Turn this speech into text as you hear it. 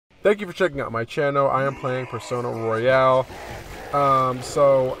Thank you for checking out my channel. I am playing Persona Royale.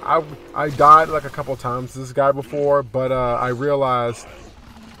 So I died like a couple times to this guy before, but I realized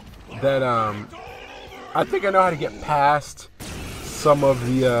that I think I know how to get past some of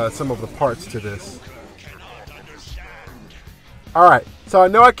the parts to this. All right, so I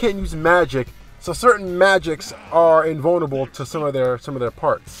know I can't use magic, so certain magics are invulnerable to some of their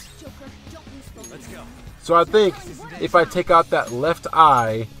parts. So I think if I take out that left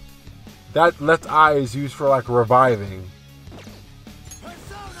eye is used for like reviving.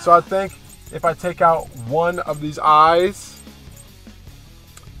 So I think if I take out one of these eyes,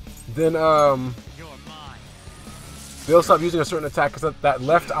 then they'll stop using a certain attack, because that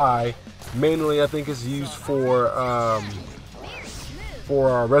left eye mainly I think is used for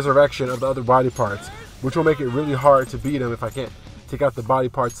resurrection of the other body parts, which will make it really hard to beat them if I can't take out the body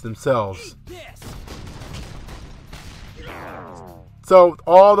parts themselves. So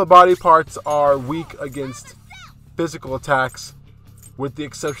all the body parts are weak against physical attacks, with the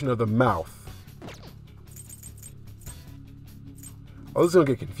exception of the mouth. Oh, this is gonna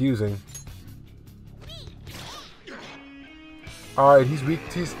get confusing. All right, he's weak.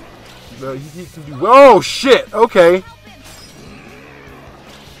 He can do. Oh shit! Okay.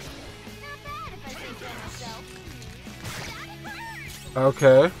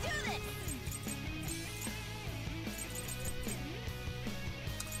 Okay.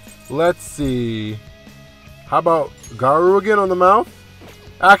 Let's see. How about Garu again on the mouth?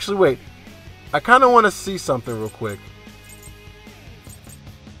 Actually, wait. I kind of want to see something real quick.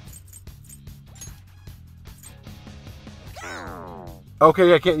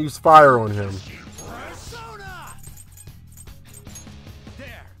 Okay, I can't use fire on him.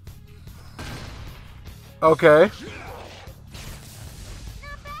 Okay.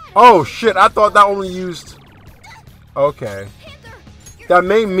 Oh shit, I thought that only used... Okay. That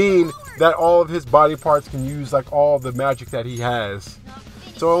may mean that all of his body parts can use like all the magic that he has.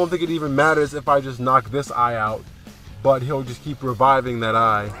 So I don't think it even matters if I just knock this eye out, but he'll just keep reviving that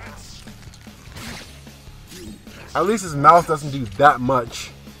eye. At least his mouth doesn't do that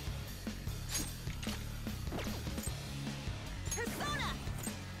much.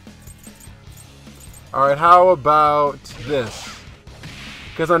 Alright, how about this?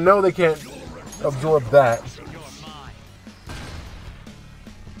 Because I know they can't absorb that.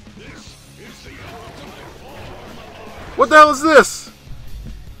 What the hell is this?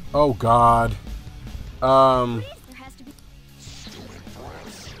 Oh god.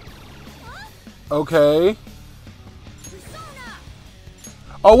 Okay.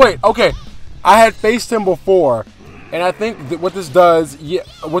 Oh wait, okay. I had faced him before, and I think that what this does,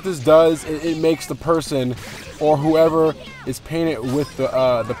 it makes the person or whoever is painted with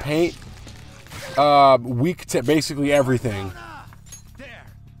the paint weak to basically everything.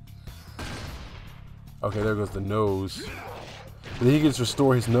 Okay, there goes the nose. And he can just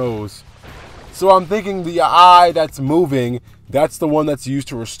restore his nose. So I'm thinking the eye that's moving, that's the one that's used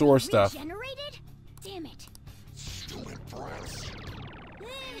to restore stuff. Damn it.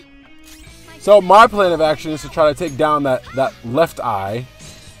 So my plan of action is to try to take down that left eye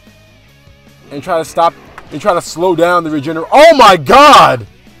and try to slow down the regeneration. Oh my god!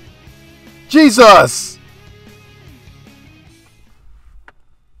 Jesus!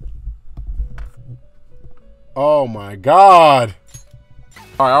 Oh my god!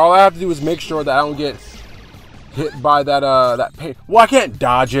 Alright, all I have to do is make sure that I don't get hit by that paint. Well, I can't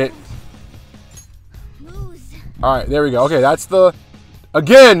dodge it. Alright, there we go. Okay, that's the...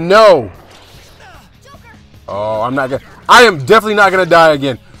 Again, no! Oh, I'm not gonna... I am definitely not gonna die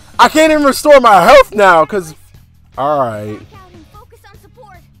again. I can't even restore my health now, because... Alright.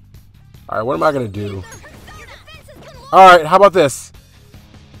 Alright, what am I gonna do? Alright, how about this?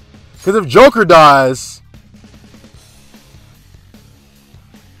 Because if Joker dies...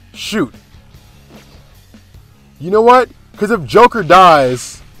 Shoot. You know what? Because if Joker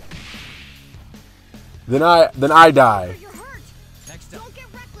dies, then I die.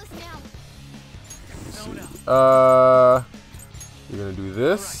 You're gonna do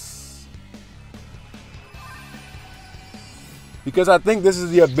this because I think this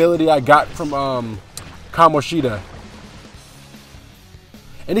is the ability I got from Kamoshida,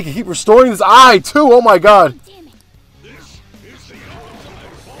 and he can keep restoring his eye too. Oh my god.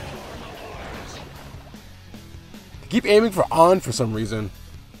 Keep aiming for on for some reason.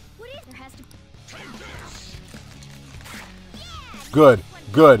 Good,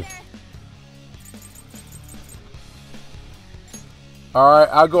 good. Alright,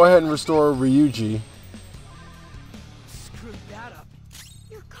 I'll go ahead and restore Ryuji.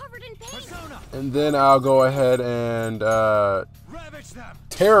 And then I'll go ahead and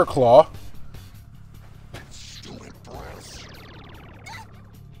Hair Claw.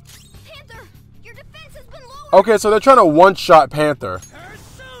 Panther, your defense has been lowered. Okay, so they're trying to one-shot Panther.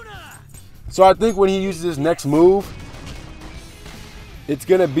 So I think when he uses his next move, it's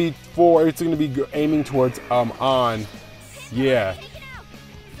gonna be aiming towards on. Yeah.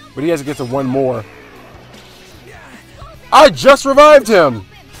 But he has to get to one more. I just revived him!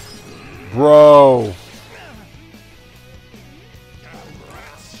 Bro.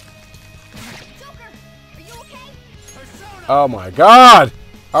 Oh my god!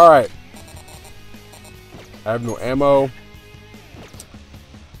 Alright. I have no ammo.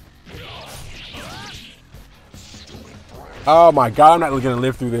 Oh my god, I'm not gonna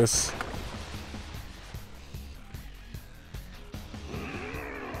live through this.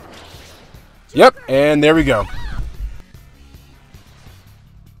 Yep, and there we go.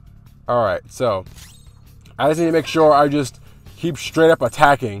 Alright, so I just need to make sure I just keep straight up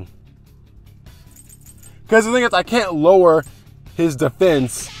attacking. Because the thing is, I can't lower his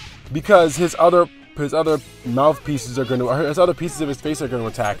defense because his other mouthpieces are his other pieces of his face are gonna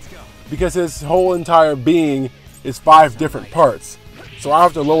attack. Because his whole entire being is 5 different parts. So I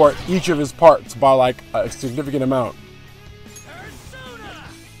have to lower each of his parts by like a significant amount.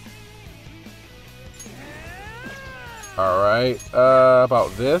 Alright,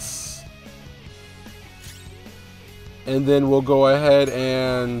 about this. And then we'll go ahead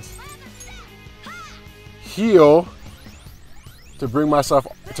and heal to bring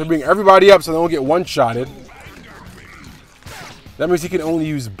everybody up so they don't get one-shotted. That means he can only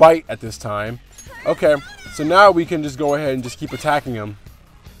use bite at this time. Okay, so now we can just go ahead and just keep attacking him.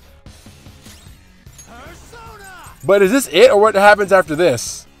 But is this it, or what happens after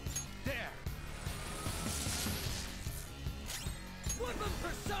this?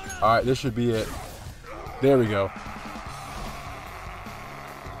 Alright, this should be it. There we go.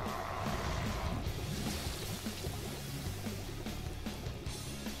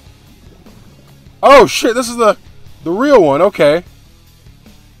 Oh shit, this is the real one, okay.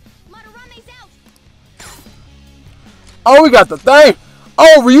 Oh, we got the thing!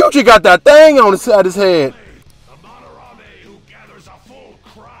 Oh, Ryuji got that thing on his side of his head.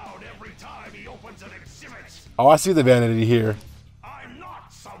 Oh, I see the vanity here. I'm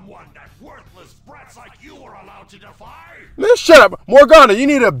not someone that worthless brats like you are allowed to defy. Man, shut up, Morgana. You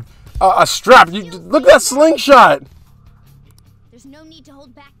need a strap. Look at that slingshot. There's no need to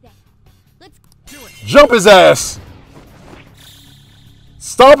hold back then. Let's do it. Jump his ass.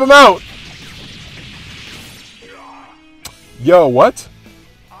 Stomp him out. Yo, what?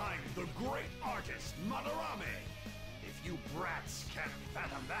 I'm the great artist, Madarame. If you brats can't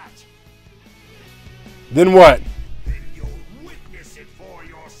fathom that, Then what? then you'll witness it for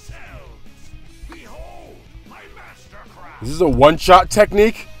yourselves. Behold my mastercraft. Is this a one-shot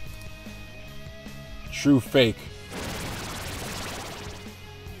technique? True fake.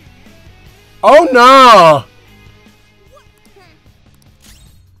 Oh no!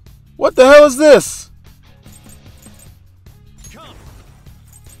 What the hell is this?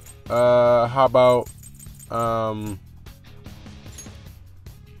 How about, I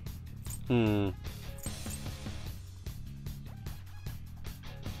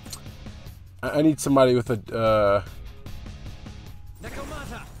need somebody with a,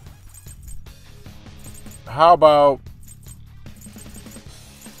 how about,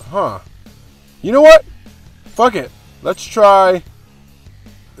 you know what? Fuck it. Let's try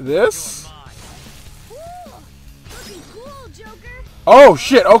this. Looking cool, Joker. Oh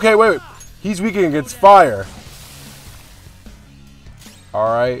shit, okay, wait. He's weak against fire.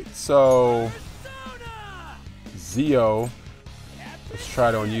 Alright, so Zio. Let's try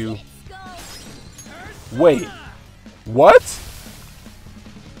it on you. Wait. What?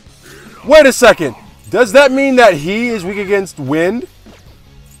 Wait a second. Does that mean that he is weak against wind?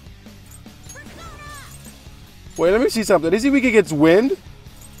 Wait, let me see something. Is he weak against wind?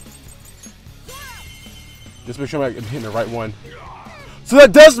 Just make sure I'm hitting the right one. So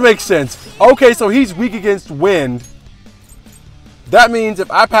that does make sense. Okay, so he's weak against wind. That means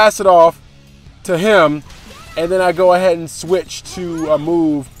if I pass it off to him, and then I go ahead and switch to a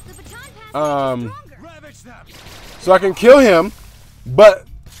move, so I can kill him, but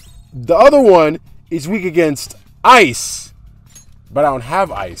the other one is weak against ice. But I don't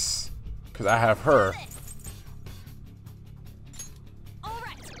have ice, because I have her.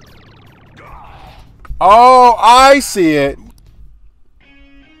 Oh, I see it.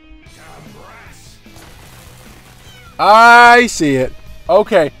 I see it.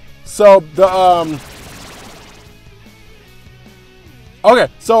 Okay, so the okay,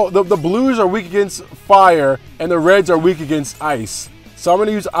 so the blues are weak against fire and the reds are weak against ice. So I'm going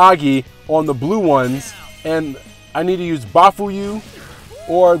to use Agi on the blue ones, and I need to use Bafuyu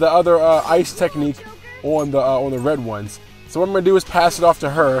or the other ice technique on the red ones. So what I'm going to do is pass it off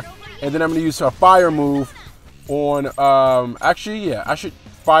to her, and then I'm going to use a fire move on, actually, yeah, I should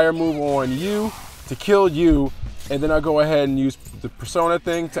fire move on you to kill you, and then I'll go ahead and use the persona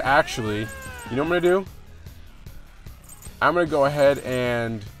thing to actually, you know what I'm going to do? I'm going to go ahead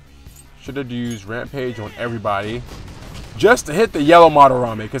and should have used Rampage on everybody just to hit the yellow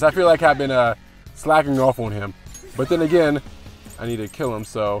Madarame, because I feel like I've been slacking off on him. But then again, I need to kill him,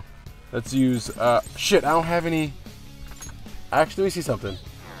 so let's use, shit, I don't have any, actually, let me see something.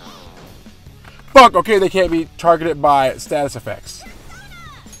 Fuck, okay, they can't be targeted by status effects.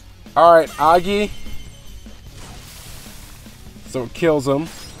 Alright, Agi. So it kills him.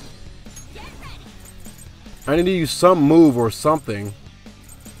 I need to use some move or something.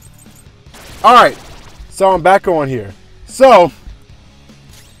 Alright, so I'm back on here. So,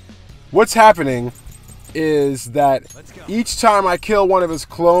 what's happening is that each time I kill one of his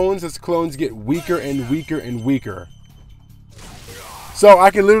clones get weaker and weaker and weaker. So I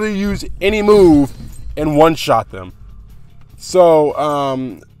can literally use any move and one-shot them. So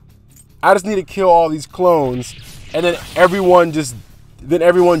I just need to kill all these clones, and then everyone jumps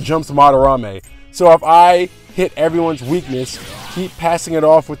Madarame. So if I hit everyone's weakness, keep passing it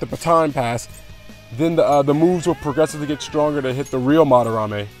off with the baton pass, then the moves will progressively get stronger to hit the real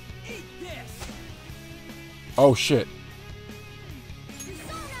Madarame. Oh shit.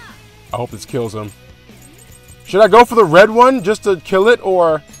 I hope this kills him. Should I go for the red one just to kill it,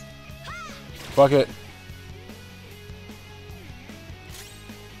 or fuck it?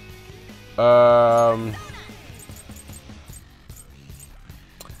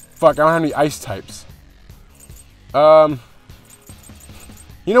 Fuck, I don't have any ice types. You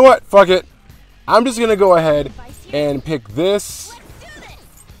know what? Fuck it. I'm just gonna go ahead and pick this.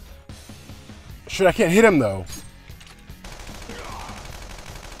 Shit, I can't hit him though.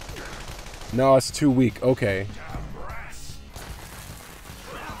 No, it's too weak. Okay.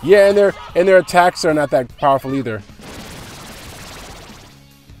 Yeah, and their attacks are not that powerful either.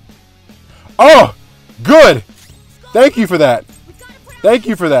 Oh, good. Thank you for that. Thank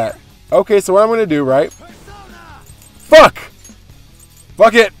you for that. Okay, so what I'm gonna do, right? Fuck.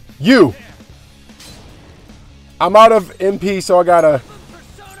 Fuck it. You. I'm out of MP, so I gotta.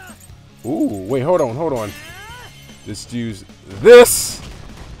 Ooh, wait, hold on. Just use this.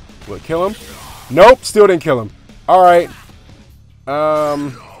 Will it kill him? Nope, still didn't kill him. All right.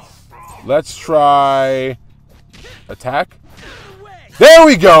 Let's try attack. There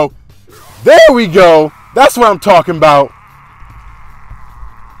we go. There we go. That's what I'm talking about.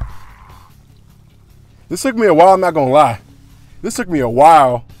 This took me a while, I'm not gonna lie. This took me a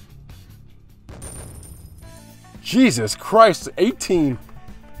while. Jesus Christ,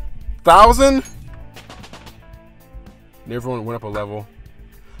 18,000? Everyone went up a level.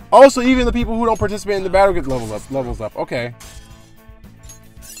 Also, even the people who don't participate in the battle get levels up. Okay.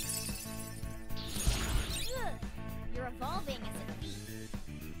 You're evolving as a thief.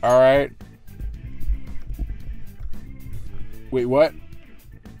 All right. Wait, what?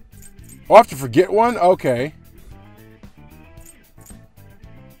 Oh, I have to forget one? Okay.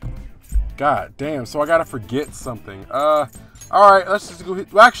 God damn, so I gotta forget something. Alright, let's just go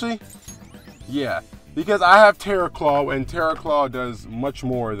hit. Well, actually, yeah. Because I have Terror Claw, and Terror Claw does much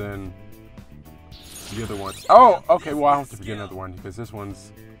more than the other ones. Oh, okay, well, I don't have to forget another one, because this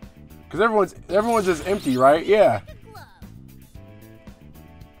one's. Because everyone's just empty, right? Yeah.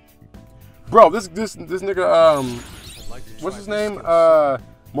 Bro, this nigga, what's his name?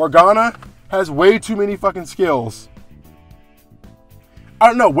 Morgana has way too many fucking skills. I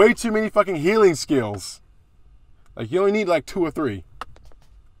don't know, way too many fucking healing skills. Like, you only need like 2 or 3.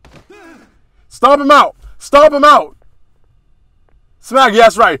 Stomp him out! Stomp him out! Smack, yeah,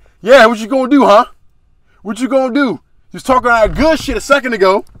 that's right. Yeah, what you gonna do, huh? What you gonna do? You was talking that good shit a second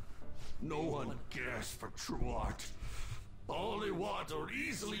ago. No one cares for true art. All they want are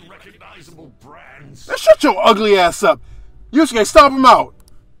easily recognizable brands. Now shut your ugly ass up. YUSUKE, stomp him out.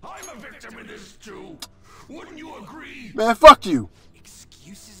 I'm a victim in this too. Wouldn't you agree? Man, fuck you.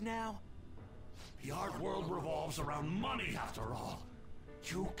 Excuses now? The art world revolves around money after all.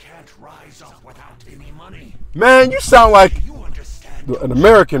 You can't rise up without any money. Man, you sound like You understand? an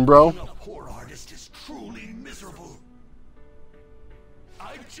American, bro. Being a poor artist is truly miserable.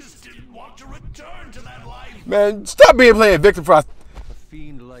 I just didn't want to return to that life. Man, stop being playing victim for us.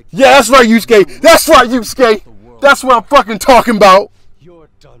 Like Yeah, that's right, YUSUKE. That's right, YUSUKE. That's what I'm fucking talking about. you're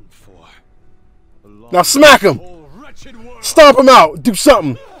done for. Now smack him. Whole wretched world. Stomp him out. Do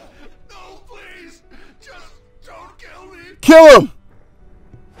something. No, please. Just don't kill me. Kill him.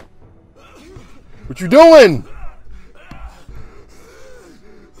 What you doing?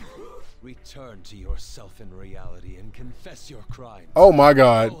 Return to yourself in reality and confess your crimes. Oh my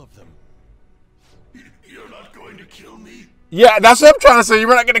God. All of them. You're not going to kill me? Yeah, that's what I'm trying to say. You're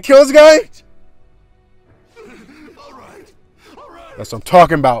not gonna kill this guy? All right. All right. That's what I'm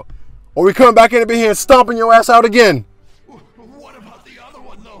talking about. Or we coming back in here and stomping your ass out again. What about the other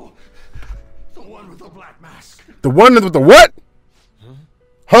one, though? The one with the black mask. The one with the what?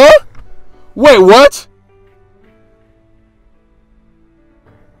 Huh? Wait, what?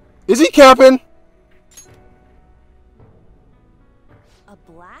 Is he capping? A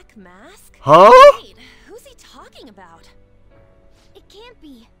black mask? Huh? Wait, who's he talking about? It can't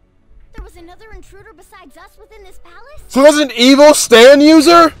be. There was another intruder besides us within this palace? So there's an evil stand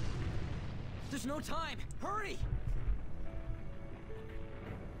user? There's no time. Hurry!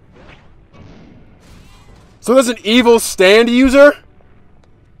 So there's an evil stand user?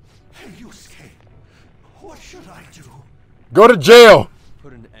 Hey, Yusuke, what should I do? Go to jail.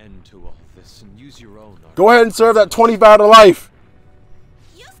 Put an end to all this and use your own art. Go ahead and serve that 25 to life.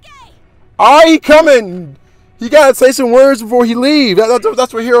 Yusuke! Ah, he coming. He gotta say some words before he leave.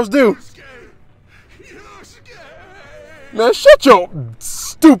 That's what heroes do. Yusuke! Man, shut your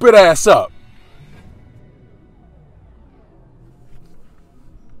stupid ass up.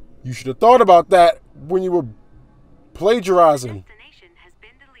 You should have thought about that when you were plagiarizing.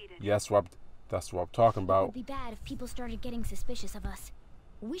 Yeah, that's what I'm talking It about. would be bad if people started getting suspicious of us.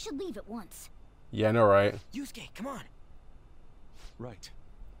 We should leave at once. Yeah, I know, right? Yusuke, come on. Right.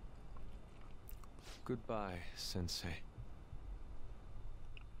 Goodbye, Sensei.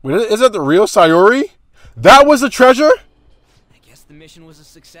 Wait, is that the real Sayori? That was the treasure? I guess the mission was a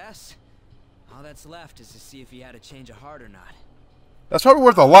success. All that's left is to see if he had a change of heart or not. That's probably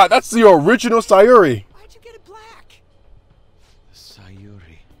worth a lot. That's the original Sayori. Why'd you get it black?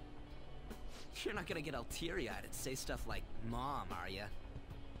 Sayuri. You're not gonna get all teary-eyed and say stuff like, Mom, are ya?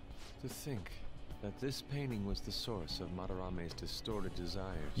 To think that this painting was the source of Madarame's distorted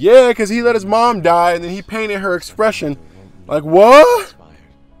desires. Yeah, because he let his mom die and then he painted her expression. Like, what? Inspired.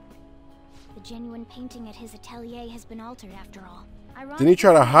 The genuine painting at his atelier has been altered after all. Then he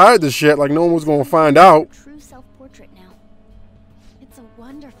tried to hide the shit like no one was going to find out. True self-portrait now. It's a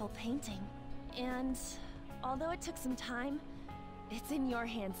wonderful painting. And although it took some time, it's in your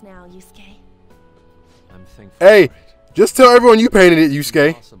hands now, Yusuke. I'm thankful Hey, for it. just tell everyone you painted it, It's Yusuke.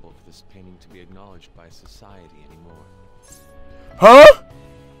 impossible for this painting to be acknowledged by society anymore. Huh?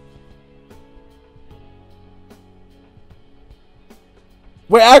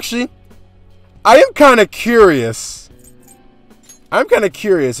 Wait, actually, I am kind of curious.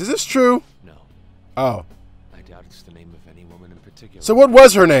 Is this true? No, Oh. I doubt it's the name of any woman in particular. So what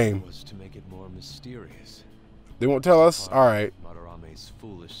was her name? It was to make it more mysterious. They won't tell us? Alright. Madarame's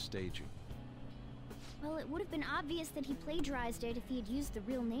foolish staging. Well, it would have been obvious that he plagiarized it if he had used the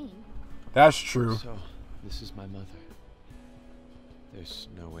real name. That's true. So, this is my mother. There's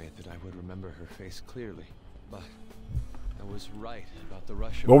no way that I would remember her face clearly, but I was right about the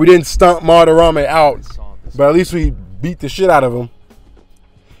rush. Well, we didn't stomp Madarame out, but at least we beat the shit out of him.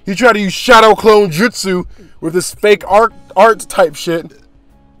 He tried to use shadow clone jutsu with this fake art type shit.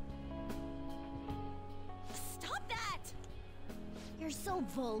 Stop that! You're so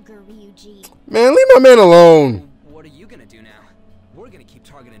vulgar, Ryuji. Man, leave my man alone. What are you gonna do now? We're gonna keep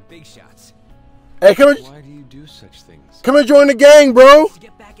targeting big shots. Hey, come Why do you do such things? and join the gang, bro. To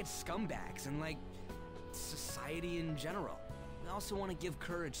get back at scumbags and, like, society in general. We also want to give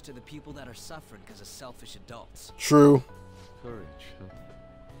courage to the people that are suffering because of selfish adults. True. Courage, huh?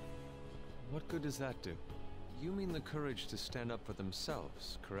 What good does that do? You mean the courage to stand up for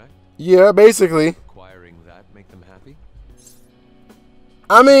themselves, correct? Yeah, basically. Acquiring that make them happy?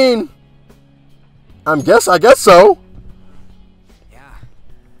 I mean, I guess so. Yeah,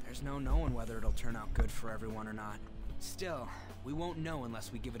 there's no knowing whether it'll turn out good for everyone or not. Still, we won't know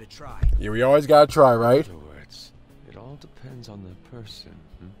unless we give it a try. Yeah, we always gotta try, right? In other words, it all depends on the person.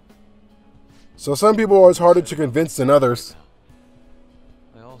 So some people are harder to convince than others.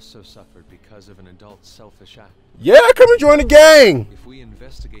 I also suffered because of an adult's selfish act. Yeah, come and join the gang. If we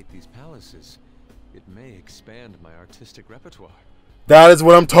investigate these palaces, it may expand my artistic repertoire. That is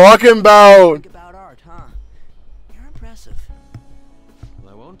what I'm talking about. Think about art, huh? You're impressive.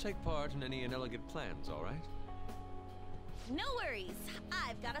 Well, I won't take part in any inelegant plans, all right? No worries.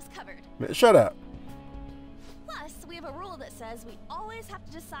 I've got us covered. Man, shut up. Plus, we have a rule that says we always have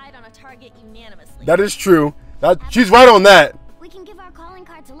to decide on a target unanimously. That is true. She's right on that. We can give our calling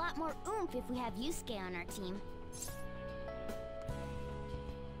cards a lot more oomph if we have Yusuke on our team.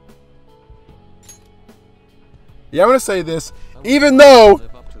 Yeah, I'm gonna say this. Even though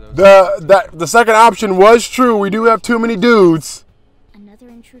The second option was true. We do have too many dudes. Another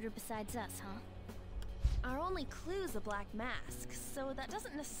intruder besides us, huh? Our only clue's a black mask, so that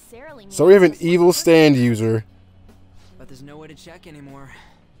doesn't necessarily mean So we have an it's evil stand user. But there's no way to check anymore.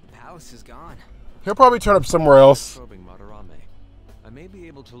 The palace is gone. He'll probably turn up somewhere else. Probing Madarame. I may be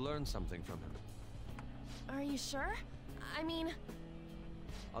able to learn something from him. Are you sure? I mean,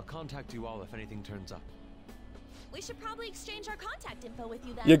 I'll contact you all if anything turns up. we should probably exchange our contact info with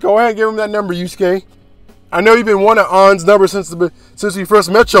you then. Yeah, go ahead and give him that number, Yusuke. I know you've been wanting Ann's number since we first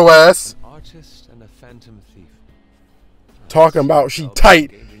met your ass. An artist and a phantom thief. Talking about she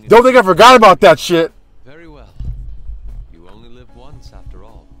tight. Don't think I forgot about that shit. Very well. You only live once after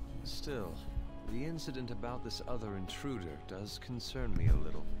all. Still, the incident about this other intruder does concern me a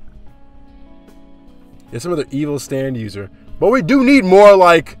little. Yeah, some other evil stand user. But we do need more,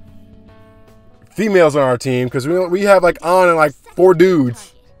 like, females on our team, because we have, like, Ann and, like, 4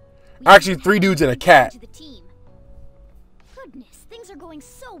 dudes. Actually, 3 dudes and a cat. Goodness, things are going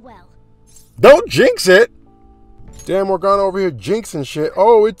so well. Don't jinx it. Damn, Morgana over here jinxing shit.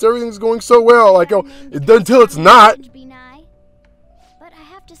 Oh, everything's going so well. Like, oh, until it's not. But I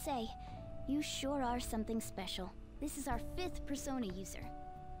have to say, you sure are something special. This is our 5th persona user.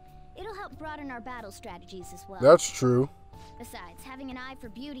 It'll help broaden our battle strategies as well. That's true. Besides, having an eye for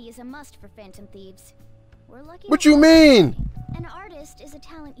beauty is a must for phantom thieves. We're lucky. What you mean? An artist is a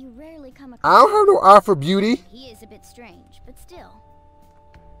talent you rarely come I across. don't have no eye for beauty. He is a bit strange, but still.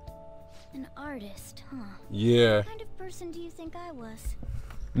 An artist, huh? Yeah. What kind of person do you think I was?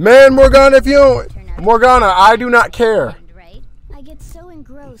 Man, Morgana, if you don't... Morgana, I do not care. Right? I get so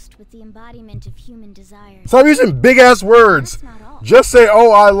engrossed with the embodiment of human desires. Stop using big-ass words. That's not all. Just say,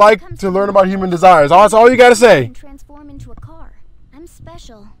 oh, I like to learn about human desires. That's all you gotta I say. can transform into a car. I'm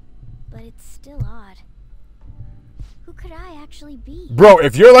special, but it's still odd. Who could I actually be? Bro,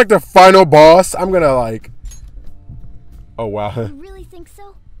 if you're like the final boss, I'm gonna like... Oh, wow. You really think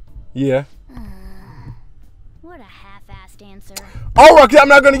so? Yeah. What a half-assed answer. Oh, okay, I'm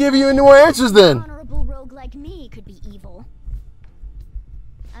not gonna give you any more answers then. An honorable rogue like me could be evil.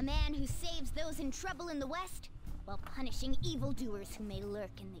 A man who saves those in trouble in the West, while punishing evildoers who may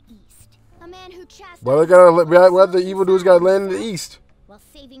lurk in the East. A man who chastises Whether the evildoers gotta land in the East. while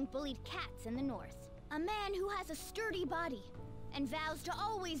saving bullied cats in the North. A man who has a sturdy body and vows to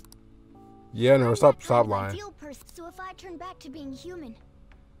always. Yeah, no, I'm stop that kind of lying. ideal person, so if I turn back to being human,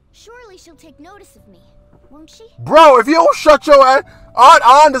 surely she'll take notice of me, won't she? Bro, if you don't shut your ass...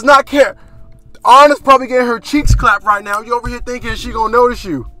 Ann does not care. Ann is probably getting her cheeks clapped right now. You over here thinking she gonna notice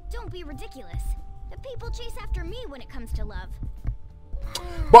you. Don't be ridiculous. The people chase after me when it comes to love.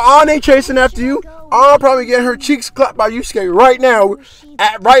 But Ann ain't chasing after you. Ann probably getting her cheeks clapped by Yusuke right now.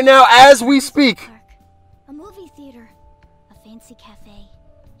 Right now, as we speak. Park, a movie theater, a fancy cafe,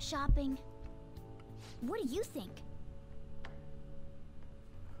 shopping. What do you think?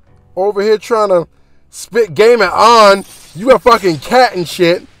 Over here trying to spit game at Ann. You a fucking cat and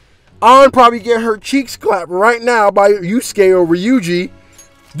shit. Ann probably getting her cheeks clapped right now by Yusuke or Ryuji.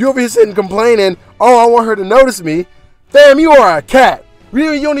 You over here sitting complaining, oh, I want her to notice me. Damn, you are a cat.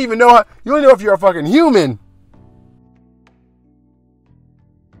 Really, you don't even know you don't know if you're a fucking human.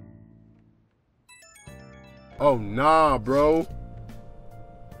 Oh, nah, bro.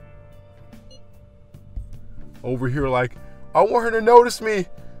 Over here like, I want her to notice me.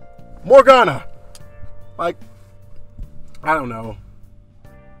 Morgana. Like, I don't know.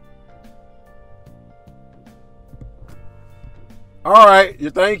 All right,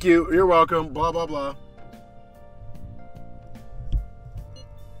 thank you. You're welcome. Blah, blah, blah.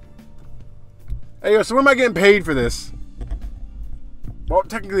 Hey, so when am I getting paid for this? Well,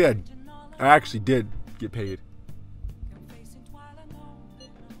 technically, I actually did get paid.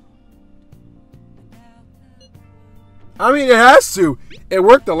 I mean, it has to. It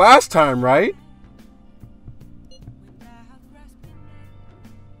worked the last time, right?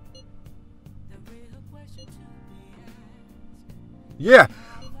 Yeah.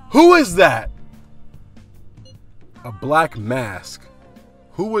 Who is that? A black mask.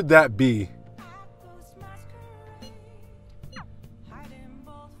 Who would that be?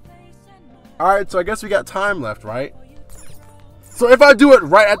 Alright, so I guess we got time left, right? So if I do it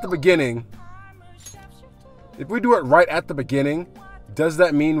right at the beginning, if we do it right at the beginning, does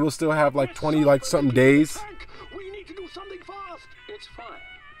that mean we'll still have like 20 like something days? We need to do something fast. It's fine.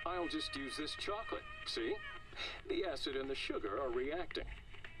 I'll just use this chocolate. See? The acid and the sugar are reacting.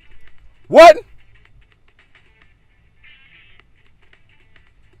 What?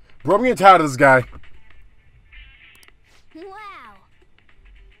 Bro, I'm getting tired of this guy. Wow.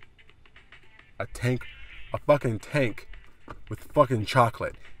 A tank. A fucking tank. with fucking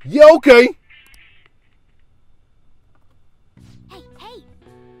chocolate. Yeah, okay. Hey, hey!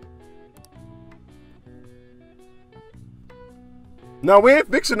 No, we ain't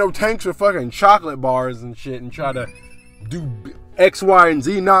fixing no tanks with fucking chocolate bars and shit and try to do X, Y, and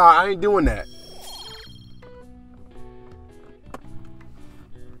Z. Nah, I ain't doing that.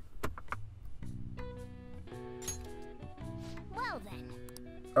 Well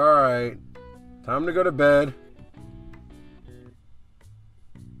then. Alright. Time to go to bed.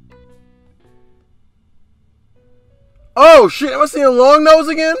 Oh shit, am I seeing Long Nose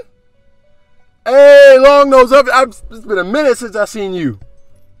again? Hey, Long Nose, it's been a minute since I seen you.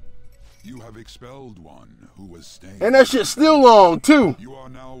 You have expelled one who was staying. And that shit's still long, too. You are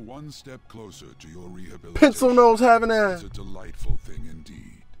now one step closer to your rehabilitation. Pencil nose having It's ass. a delightful thing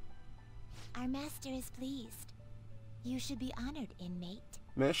indeed. Our master is pleased. You should be honored, inmate.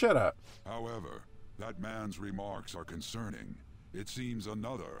 Man, shut up. However, that man's remarks are concerning. It seems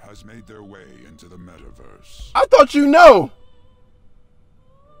another has made their way into the metaverse. I thought you know.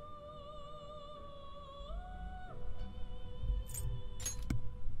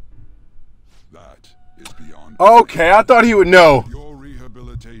 That is beyond. Okay, I thought he would know. Your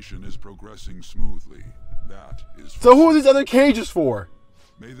rehabilitation is progressing smoothly. That is. So who are these other cages for?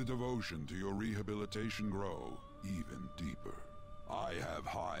 May the devotion to your rehabilitation grow even deeper. I have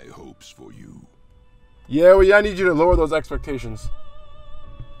high hopes for you. Yeah, well, yeah, I need you to lower those expectations.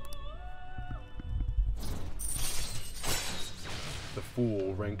 The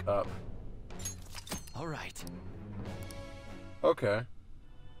fool rank up. All right. Okay.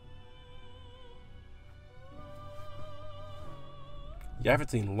 You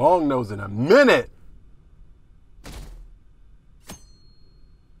haven't seen Long Nose in a minute.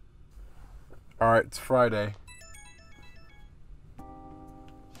 Alright, it's Friday.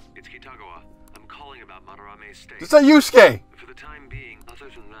 It's Kitagawa. I'm calling about Madarame's state. Just say Yusuke. For the time being, other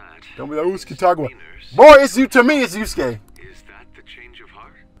than that... Don't be like Yusuke Kitagawa. misdemeanors. Boy, it's you to me, it's Yusuke. Is that the change of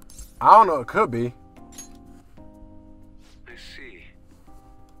heart? I don't know, it could be. I see.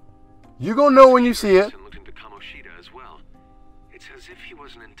 You gonna know when you see it. And looked into Kamoshida as well. It's as if he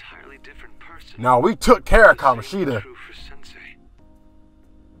was an entirely different person. Now, we took care of The same Kamoshida. true for Sensei.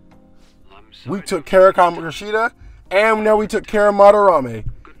 I'm We sorry took to- care of Kamoshida, and now we took care of Madarame.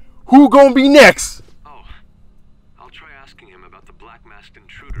 Who gonna be next? Oh, I'll try asking him about the black-masked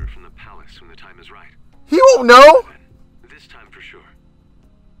intruder from the palace when the time is right. He won't know. This time for sure.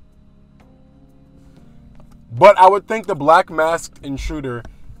 But I would think the black masked intruder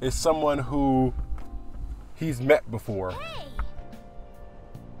is someone who he's met before. Hey!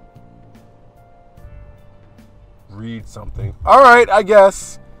 Read something. Alright, I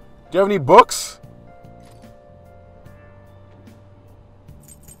guess. Do you have any books?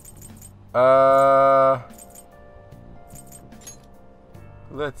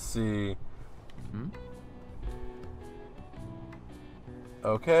 Let's see.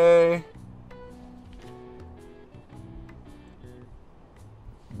 Okay.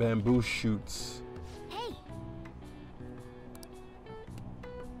 Bamboo shoots. Hey!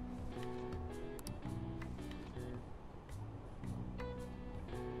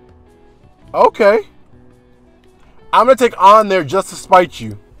 Okay. I'm gonna take on there just to spite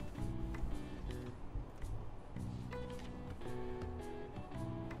you.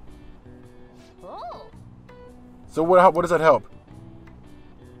 Oh! So what does that help?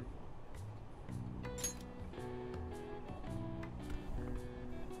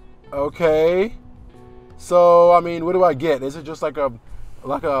 Okay. So I mean, what do I get? Is it just like a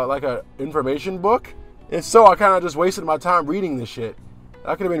information book? If so, I kind of just wasted my time reading this shit.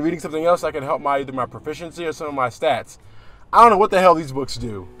 I could have been reading something else that could help either my proficiency or some of my stats. I don't know what the hell these books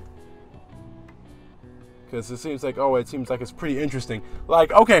do. Because it seems like it's pretty interesting.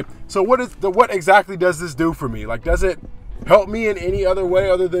 Like, okay, so what exactly does this do for me? Like, does it help me in any other way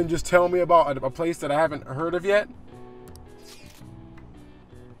other than just tell me about a place that I haven't heard of yet?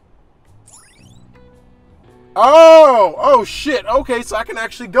 Oh shit. Okay, so I can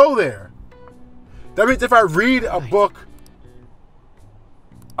actually go there. That means if I read a book,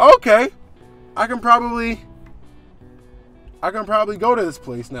 okay, I can probably go to this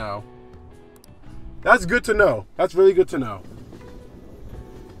place now. That's good to know. That's really good to know.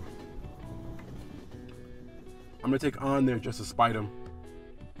 I'm gonna take on there just to spite him.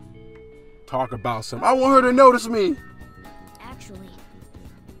 Talk about some. I want her to notice me. Actually.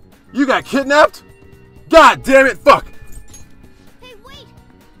 You got kidnapped? God damn it! Fuck. Hey, wait!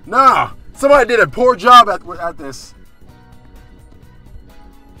 Nah. Somebody did a poor job at this.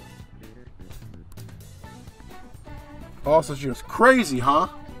 Also, she was crazy, huh?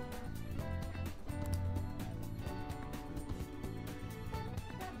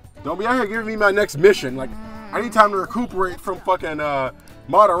 Don't be out here giving me my next mission. Like, I need time to recuperate from fucking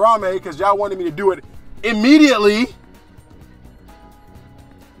Madarame because y'all wanted me to do it immediately.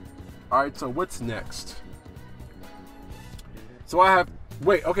 All right, so what's next? So I have,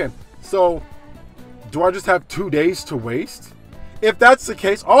 wait, okay. So do I just have 2 days to waste? If that's the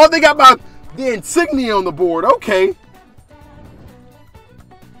case, oh, they got the insignia on the board. Okay.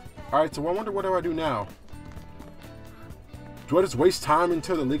 All right, so I wonder what do I do now? Do I just waste time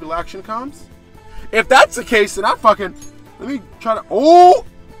until the legal action comes? If that's the case, then I fucking, let me try to, oh!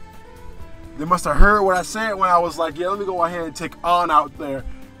 They must have heard what I said when I was like, yeah, let me go ahead and take on out there.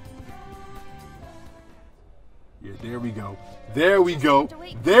 Yeah, there we go. There we go.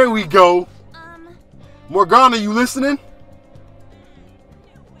 There we go. Morgana, you listening?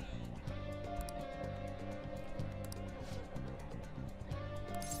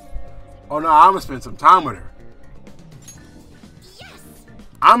 Oh no, I'm gonna spend some time with her. Yes.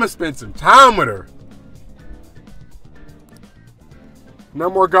 I'm gonna spend some time with her. Now,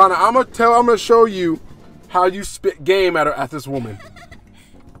 Morgana, I'm gonna show you how you spit game at this woman.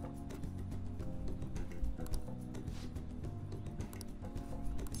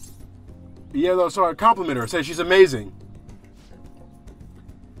 Yeah, though, sorry, compliment her. Say she's amazing.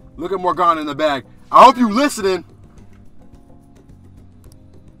 Look at Morgana in the bag. I hope you listening.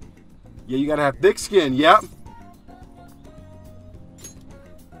 Yeah, you gotta have thick skin. Yep.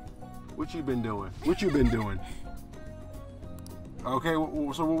 What you been doing? What you been doing? Okay,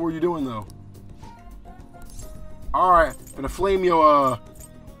 so what were you doing though? All right, gonna flame your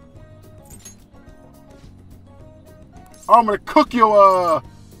Oh, I'm gonna cook your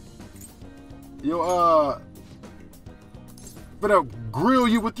gonna grill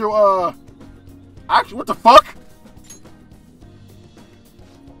you with your actually, what the fuck?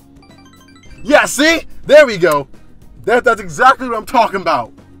 Yeah, see? There we go. That's exactly what I'm talking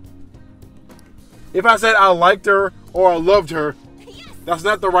about. If I said I liked her or I loved her, that's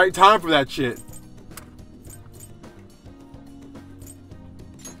not the right time for that shit.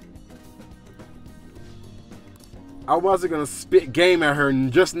 I wasn't gonna spit game at her,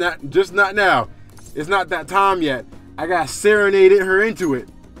 and just not now. It's not that time yet. I got serenaded her into it.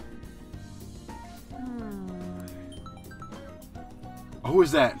 Oh, who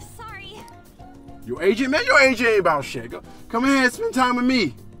is that? Sorry. Your agent? Man, your agent ain't about shit. Go, come ahead and spend time with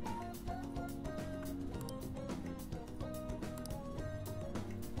me.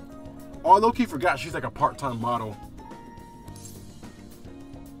 Oh, low-key forgot she's like a part-time model.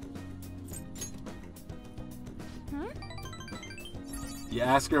 Yeah,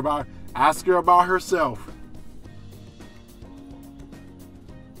 ask her about herself.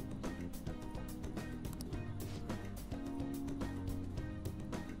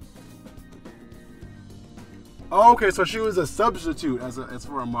 Oh, okay, so she was a substitute as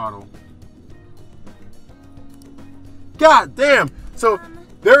for a model. God damn! So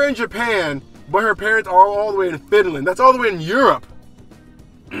they're in Japan, but her parents are all the way in Finland. That's all the way in Europe.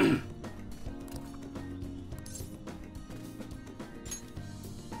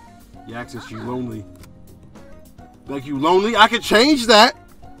 Yeah, access you lonely. Like you lonely? I could change that.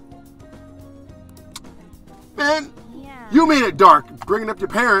 Man, Yeah. you made it dark, bringing up your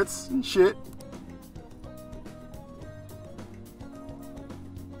parents and shit.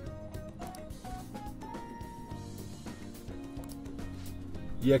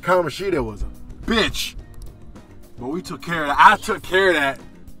 Yeah, Kamoshida was a bitch. But we took care of that. I took care of that.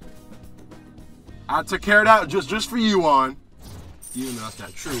 I took care of that just for you, on. Even though that's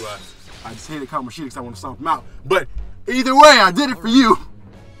not true. I just hated Kamoshida because I want to stomp him out. But either way, I did it for you.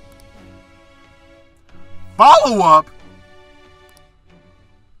 Follow up?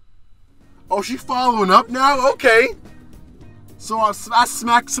 Oh, she following up now? Okay. So I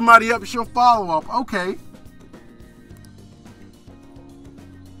smack somebody up and she'll follow up. Okay.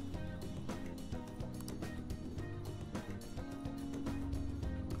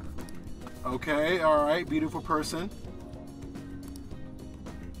 Okay, all right, beautiful person.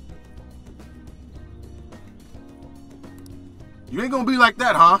 You ain't gonna be like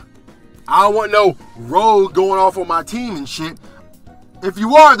that, huh? I don't want no rogue going off on my team and shit. If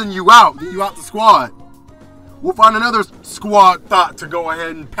you are, then you out. Then you out the squad. We'll find another squad thought to go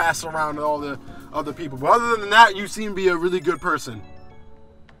ahead and pass around to all the other people. But other than that, you seem to be a really good person.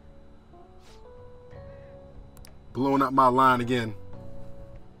 Blowing up my line again.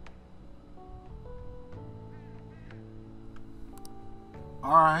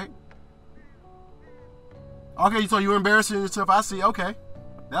 All right. Okay, so you're embarrassing yourself. I see. Okay.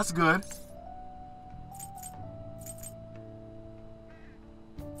 That's good.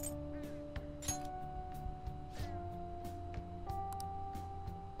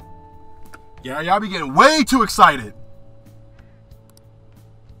 Yeah, y'all be getting way too excited.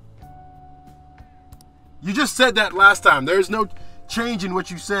 You just said that last time. There's no change in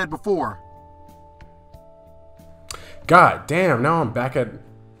what you said before. God damn, now I'm back at...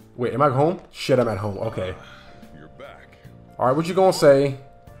 Wait, am I home? Shit, I'm at home. Okay. You're back. Alright, what you gonna say?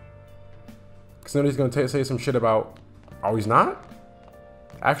 Because nobody's gonna say some shit about... Oh, he's not?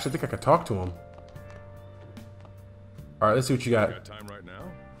 I actually think I could talk to him. Alright, let's see what you got. You got time right now?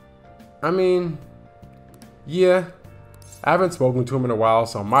 I mean... Yeah. I haven't spoken to him in a while,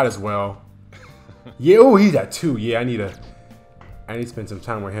 so I might as well. Yeah, oh, he's at 2. Yeah, I need to spend some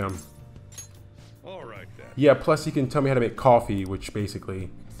time with him. All right then. Yeah, plus he can tell me how to make coffee, which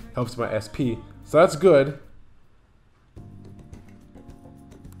basically helps my SP. So that's good.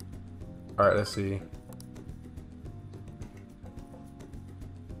 Alright, let's see.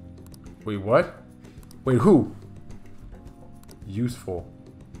 Wait, what? Wait, who? Useful.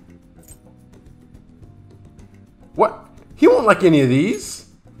 What? He won't like any of these.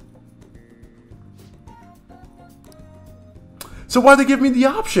 So why'd they give me the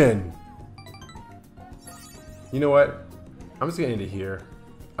option? You know what? I'm just gonna end it here.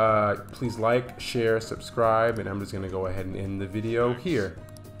 Please like, share, subscribe, and I'm just gonna go ahead and end the video here.